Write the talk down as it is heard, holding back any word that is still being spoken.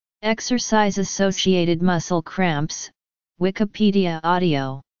Exercise-associated muscle cramps, Wikipedia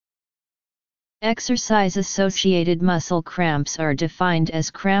audio. Exercise-associated muscle cramps are defined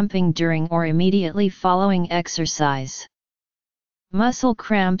as cramping during or immediately following exercise. Muscle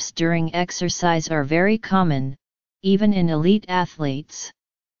cramps during exercise are very common, even in elite athletes.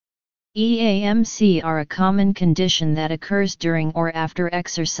 EAMC are a common condition that occurs during or after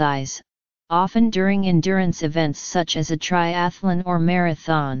exercise, often during endurance events such as a triathlon or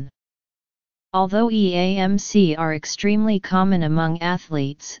marathon. Although EAMC are extremely common among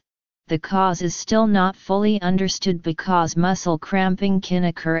athletes, the cause is still not fully understood because muscle cramping can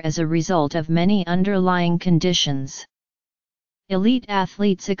occur as a result of many underlying conditions. Elite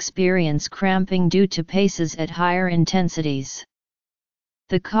athletes experience cramping due to paces at higher intensities.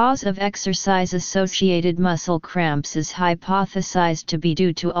 The cause of exercise-associated muscle cramps is hypothesized to be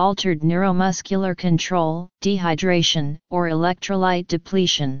due to altered neuromuscular control, dehydration, or electrolyte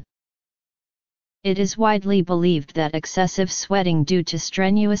depletion. It is widely believed that excessive sweating due to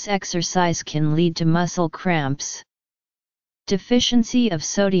strenuous exercise can lead to muscle cramps. Deficiency of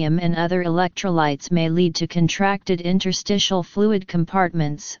sodium and other electrolytes may lead to contracted interstitial fluid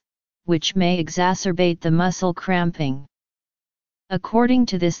compartments, which may exacerbate the muscle cramping. According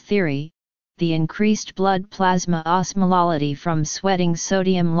to this theory, the increased blood plasma osmolality from sweating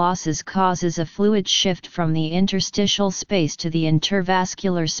sodium losses causes a fluid shift from the interstitial space to the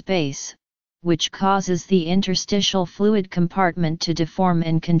intervascular space, which causes the interstitial fluid compartment to deform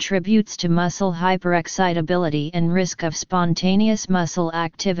and contributes to muscle hyperexcitability and risk of spontaneous muscle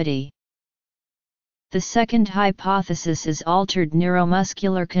activity. The second hypothesis is altered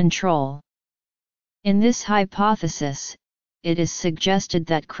neuromuscular control. In this hypothesis, it is suggested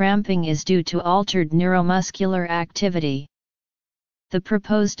that cramping is due to altered neuromuscular activity. The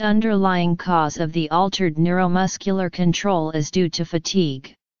proposed underlying cause of the altered neuromuscular control is due to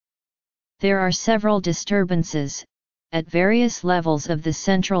fatigue. There are several disturbances, at various levels of the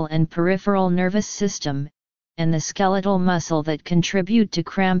central and peripheral nervous system, and the skeletal muscle that contribute to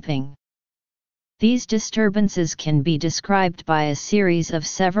cramping. These disturbances can be described by a series of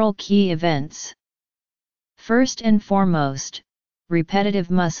several key events. First and foremost, repetitive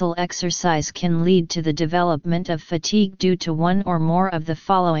muscle exercise can lead to the development of fatigue due to one or more of the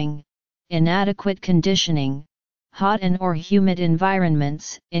following: inadequate conditioning, hot and/or humid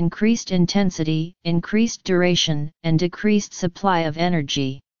environments, increased intensity, increased duration, and decreased supply of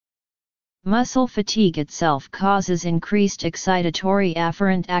energy. Muscle fatigue itself causes increased excitatory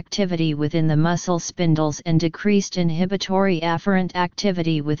afferent activity within the muscle spindles and decreased inhibitory afferent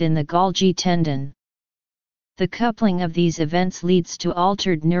activity within the Golgi tendon. The coupling of these events leads to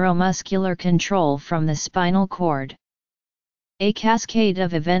altered neuromuscular control from the spinal cord. A cascade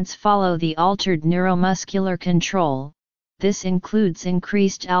of events follow the altered neuromuscular control. This includes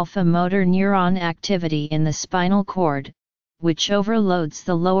increased alpha motor neuron activity in the spinal cord, which overloads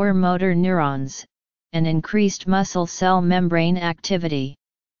the lower motor neurons, and increased muscle cell membrane activity.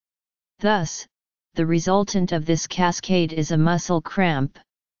 Thus, the resultant of this cascade is a muscle cramp.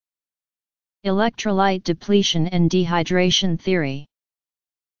 Electrolyte depletion and dehydration theory.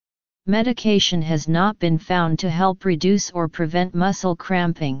 Medication has not been found to help reduce or prevent muscle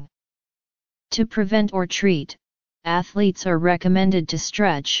cramping. To prevent or treat, athletes are recommended to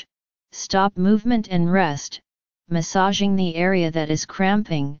stretch, stop movement and rest, massaging the area that is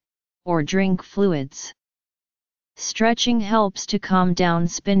cramping, or drink fluids. Stretching helps to calm down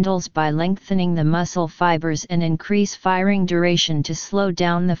spindles by lengthening the muscle fibers and increase firing duration to slow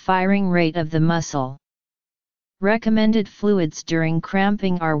down the firing rate of the muscle. Recommended fluids during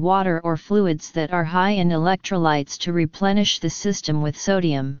cramping are water or fluids that are high in electrolytes to replenish the system with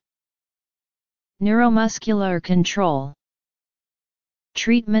sodium. Neuromuscular control.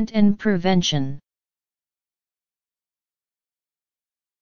 Treatment and prevention.